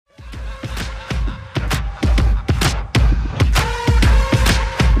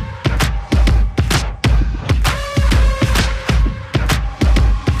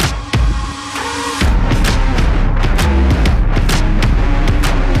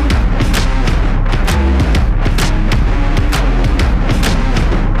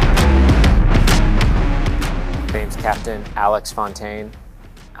Captain Alex Fontaine.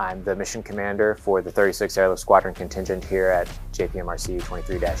 I'm the mission commander for the 36th Airlift Squadron contingent here at JPMRC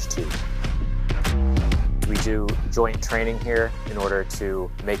 23-2. We do joint training here in order to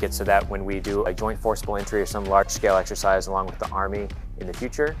make it so that when we do a joint forcible entry or some large-scale exercise along with the Army in the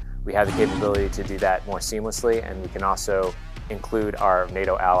future, we have the capability to do that more seamlessly, and we can also include our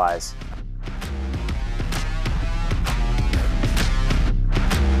NATO allies.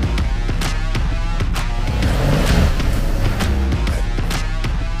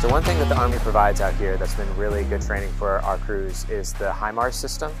 So one thing that the Army provides out here that's been really good training for our crews is the HIMARS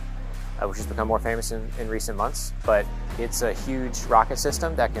system, which has become more famous in recent months. But it's a huge rocket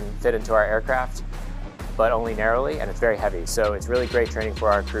system that can fit into our aircraft, but only narrowly, and it's very heavy. So it's really great training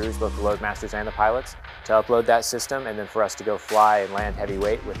for our crews, both the load masters and the pilots, to upload that system and then for us to go fly and land heavy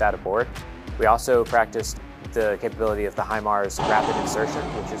weight with that aboard. We also practiced the capability of the HIMARS rapid insertion,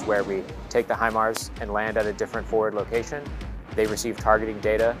 which is where we take the HIMARS and land at a different forward location. They receive targeting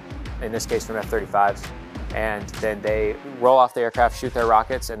data, in this case from F-35s, and then they roll off the aircraft, shoot their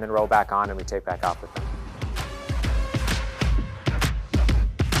rockets, and then roll back on, and we take back off with them.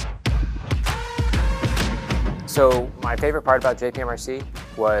 So my favorite part about JPMRC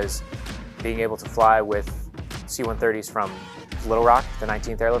was being able to fly with C-130s from Little Rock, the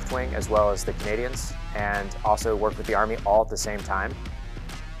 19th Airlift Wing, as well as the Canadians, and also work with the Army all at the same time,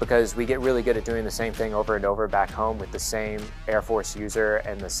 because we get really good at doing the same thing over and over back home with the same Air Force user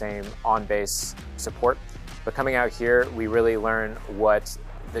and the same on-base support. But coming out here, we really learn what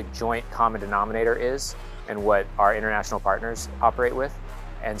the joint common denominator is and what our international partners operate with.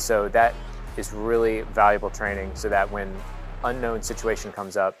 And so that is really valuable training so that when unknown situation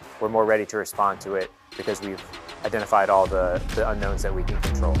comes up, we're more ready to respond to it because we've identified all the unknowns that we can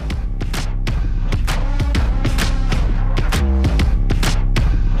control.